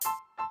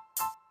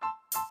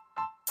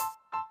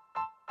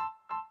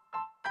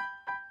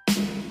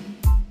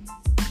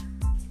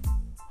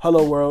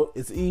Hello world,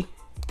 it's E.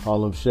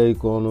 Harlem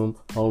Shake on them.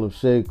 Harlem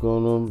Shake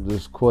on them.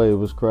 This Quay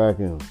was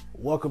cracking.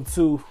 Welcome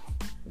to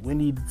We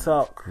Need to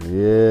Talk.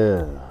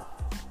 Yeah.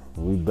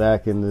 We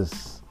back in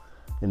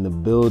the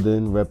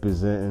building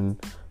representing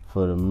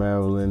for the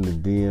Maryland, the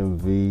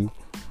DMV,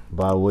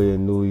 by way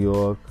of New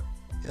York.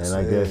 Yes,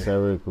 and I guess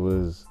Eric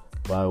was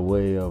by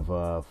way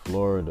of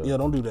Florida. Yo,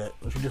 don't do that.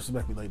 Don't you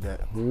disrespect me like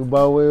that. You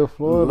by way of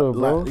Florida,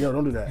 bro. Yo,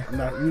 don't do that. I'm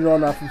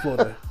not from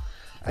Florida.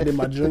 I did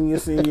my junior,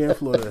 senior in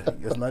Florida.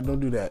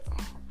 Don't do that.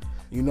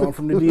 You know I'm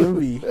from the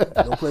DMV.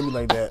 Don't play me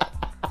like that.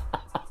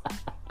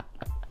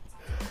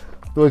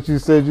 Thought you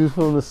said you was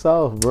from the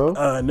South, bro.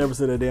 I never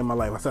said that day in my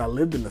life. I said I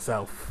lived in the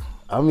South.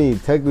 I mean,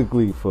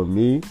 technically for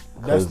me.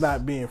 That's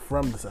not being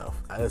from the South.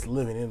 That's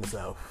living in the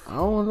South. I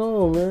don't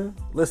know, man.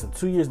 Listen,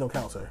 2 years don't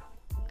count, sir.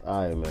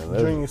 All right, man.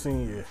 Junior,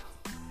 senior year.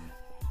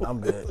 I'm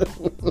good.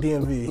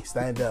 DMV,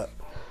 stand up.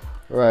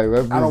 Right,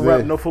 represent. I don't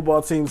rep no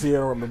football teams here.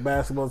 I don't rep no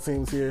basketball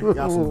teams here.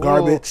 Y'all some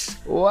garbage.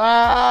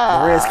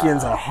 Wow. The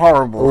Redskins are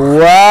horrible.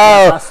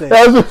 Wow. I said,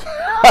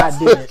 I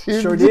did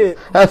it. Sure did.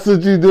 That's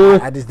what you doing?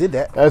 I just did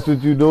that. That's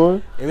what you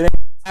doing? If it ain't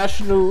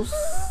Nationals,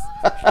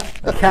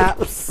 the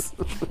Caps,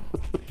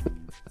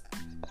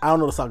 I don't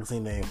know the soccer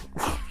team name.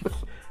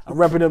 I'm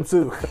repping them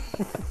too.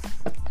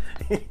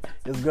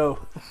 Let's go.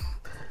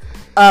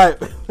 All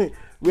right.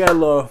 We had a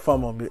little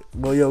fun on it.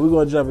 Well, yo, we're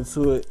going to jump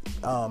into it.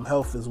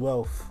 Health is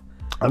wealth.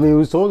 I mean, we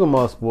was talking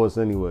about sports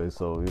anyway,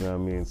 so, you know what I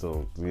mean?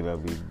 So, we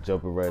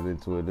jumping right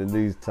into it. In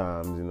these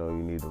times, you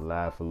need to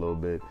laugh a little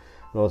bit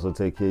and also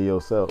take care of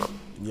yourself.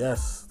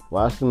 Yes.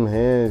 Wash them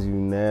hands, you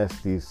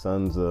nasty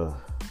sons of...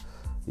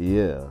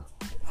 Yeah.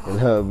 You know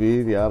what I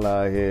mean? Y'all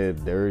out here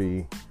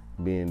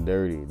being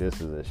dirty. This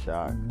is a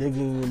shock.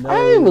 Digging your nose. I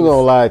ain't even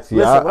gonna lie to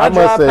you. Listen, I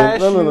must say,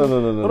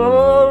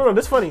 no.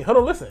 This funny. Hold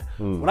on, listen.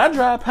 When I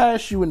drive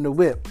past you in the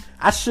whip,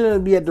 I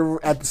shouldn't be at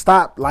the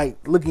stop, like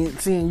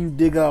seeing you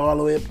dig out all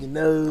the way up your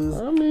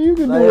nose. I mean, you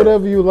can do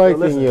whatever you like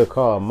in your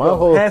car. My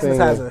whole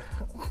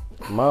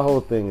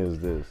thing is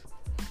this.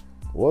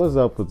 What is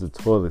up with the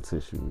toilet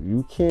tissue?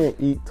 You can't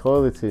eat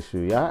toilet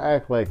tissue. Y'all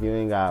act like you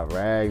ain't got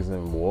rags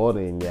and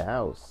water in your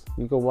house.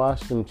 You can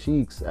wash them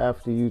cheeks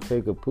after you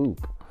take a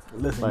poop.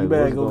 Listen, like, you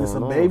better go get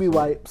some baby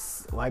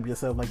wipes. Wipe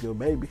yourself like you're a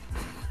baby.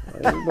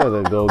 You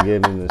better go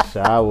get in the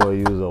shower,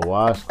 use a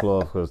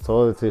washcloth, because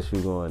toilet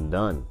tissue going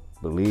done.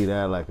 Believe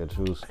that like a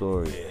true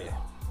story. Yeah.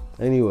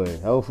 Anyway,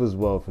 health is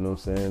wealth, you know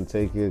what I'm saying?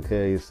 Take good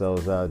care of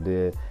yourselves out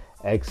there.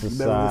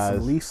 Exercise.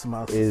 Some leaf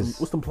smiles.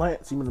 What's them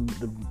plants? You mean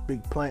the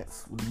big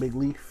plants with the big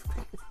leaf?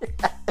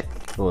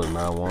 What,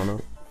 marijuana?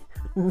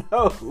 No.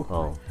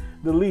 Oh.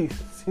 The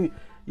leaf.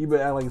 You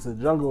better act like it's a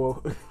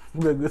jungle. You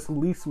better get some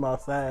leaves from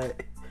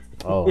outside.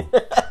 Oh.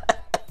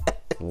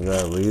 You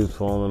got leaves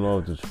falling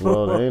off the tree.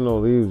 Well, there ain't no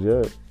leaves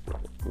yet.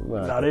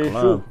 Nah, they ain't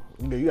true.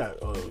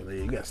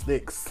 You got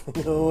sticks.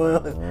 You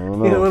don't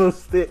want no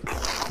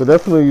sticks. Could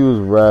definitely use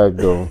rag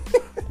though.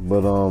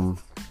 But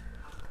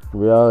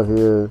we out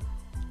here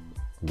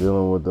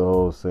dealing with the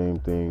whole same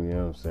thing, you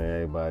know what I'm saying?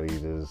 Everybody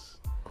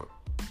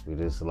we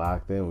just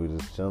locked in, we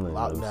just chilling.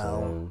 Lockdown. You know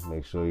what I'm saying?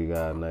 Make sure you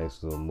got a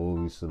nice little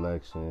movie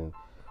selection.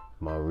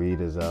 My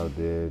readers out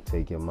there,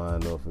 take your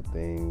mind off of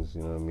things,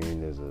 you know what I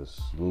mean? There's a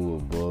slew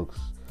of books,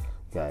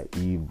 got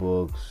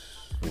ebooks,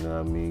 you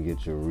know what I mean?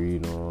 Get your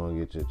read on,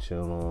 get your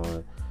chill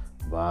on,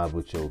 vibe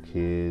with your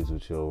kids,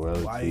 with your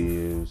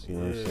relatives, you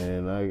know what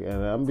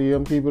I'm saying?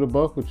 I'm keeping a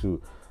buck with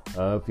you.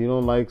 If you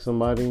don't like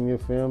somebody in your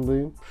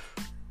family,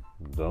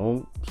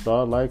 don't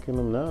start liking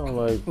them now.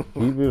 Like,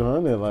 keep it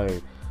 100,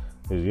 like,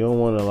 because you don't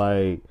want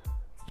to,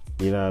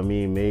 you know what I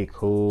mean, make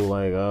cool,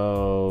 like,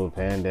 oh,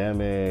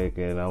 pandemic,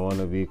 and I want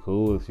to be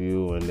cool with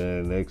you, and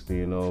then next thing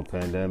you know,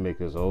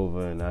 pandemic is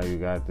over, and now you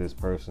got this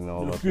person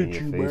all up in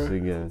your face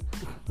again.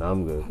 No,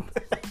 I'm good.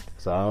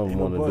 So I don't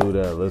want to do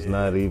that. Let's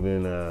not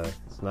even,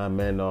 it's not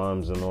men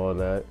arms and all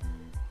that.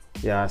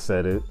 Yeah, I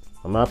said it.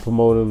 I'm not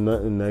promoting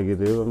nothing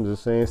negative. I'm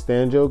just saying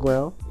stand your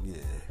ground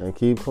and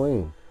keep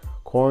clean.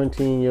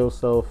 Quarantine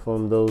yourself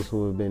from those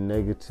who have been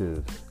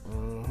negative.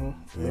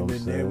 Mm-hmm. They've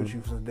been there with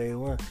you since day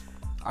one.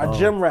 Our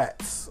gym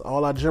rats,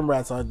 all our gym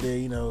rats out there,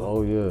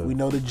 Oh, yeah. We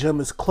know the gym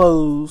is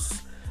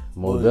closed.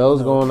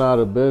 Modell's going out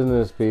of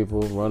business, people.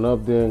 Run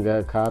up there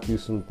and copy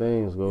some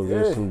things. Go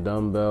get some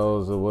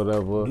dumbbells or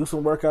whatever. Do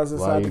some workouts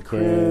inside the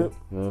crib.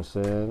 You know what I'm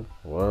saying?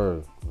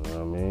 Word. You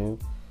know what I mean?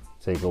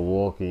 Take a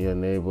walk in your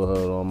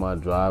neighborhood. All my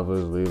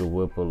drivers, leave the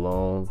whip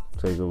alone.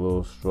 Take a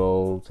little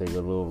stroll. Take a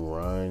little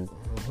run.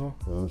 Mm-hmm. You know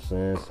what I'm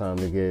saying? It's time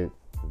to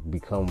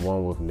become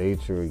one with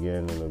nature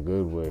again in a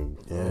good way. You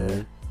know what I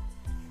mean?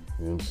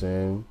 You know what I'm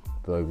saying?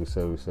 Like we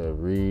said,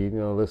 read,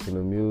 listen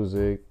to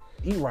music.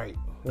 Eat right.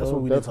 That's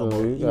what we need to talk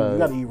about. You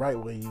got to eat right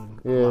when you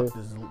doing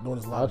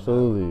this lockdown.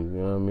 Absolutely.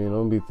 You know what I mean?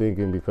 Don't be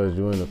thinking because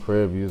you're in the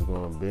crib, you're just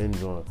going to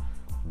binge on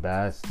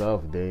bad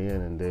stuff day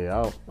in and day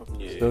out.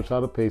 Yeah. Still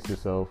try to pace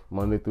yourself.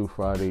 Monday through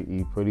Friday,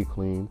 eat pretty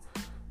clean. You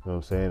know what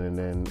I'm saying? And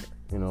then,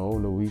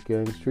 on the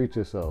weekends, treat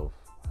yourself.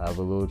 Have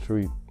a little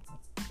treat.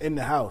 In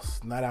the house,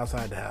 not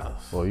outside the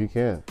house. Well, you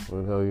can't.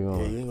 Where the hell you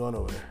going? Yeah, you ain't going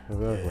nowhere.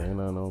 Exactly. Yeah. Ain't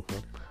nothing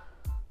open.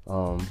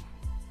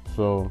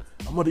 So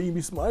I'm gonna eat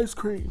me some ice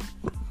cream.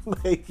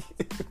 Like,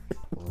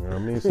 you know what I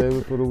mean? Save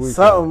it for the weekend.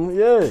 Something,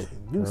 yeah. Do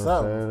You know something. what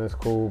I'm saying? It's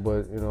cool,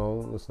 but you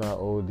know, let's not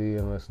OD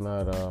and let's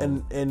not.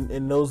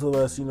 And those of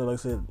us, you know, like I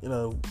said, you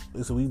know,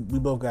 so we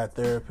both got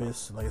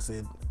therapists. Like I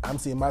said, I'm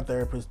seeing my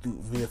therapist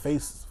via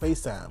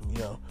FaceTime, you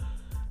know.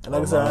 And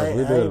like I said,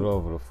 we did it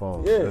over the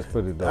phone. Yeah, Let's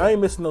put it down. I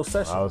ain't missing no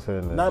session. I was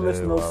hitting the Not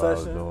missing no while I was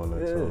session. doing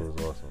it, Yeah. so it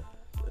was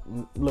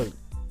awesome. Look,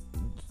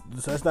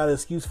 so that's not an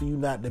excuse for you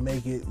not to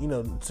make it, you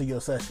know, to your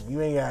session.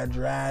 You ain't gotta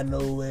drive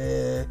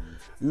nowhere.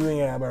 You ain't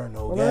gotta burn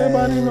no gas.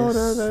 Everybody know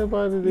that.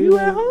 Everybody, You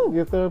at home.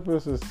 Your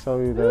therapist is tell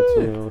you that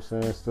too. You know what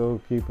I'm saying?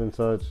 Still keep in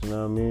touch. You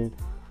know what I mean?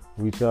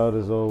 Reach out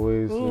as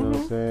always. You know what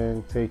I'm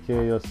saying? Take care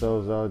of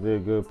yourselves out there,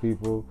 good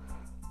people.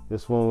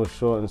 This one was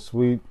short and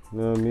sweet. You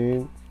know what I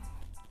mean?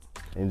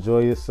 Enjoy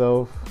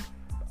yourself.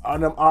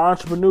 Our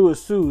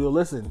entrepreneurs too. Yo,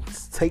 listen,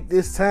 take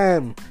this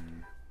time,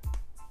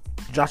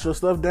 jot your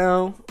stuff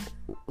down.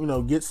 You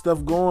know, get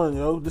stuff going. You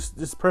know, this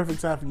is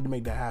perfect time for you to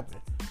make that happen.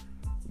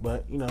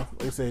 But you know,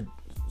 like I said,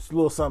 it's a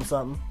little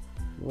something.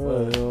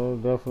 Well, you know,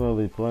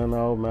 definitely plan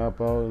out, map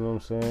out. You know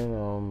what I'm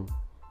saying?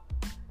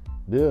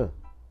 Yeah.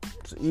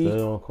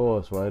 Stay on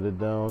course. Write it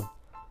down.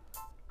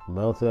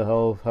 Mental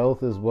health.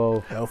 Health is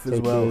wealth. Health is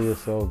Take wealth. care of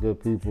yourself,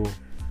 good people.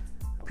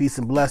 Peace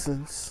and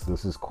blessings.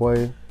 This is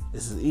Quay.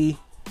 This is E.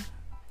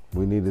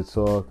 We need to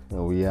talk,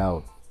 and we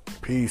out.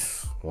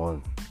 Peace.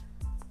 One.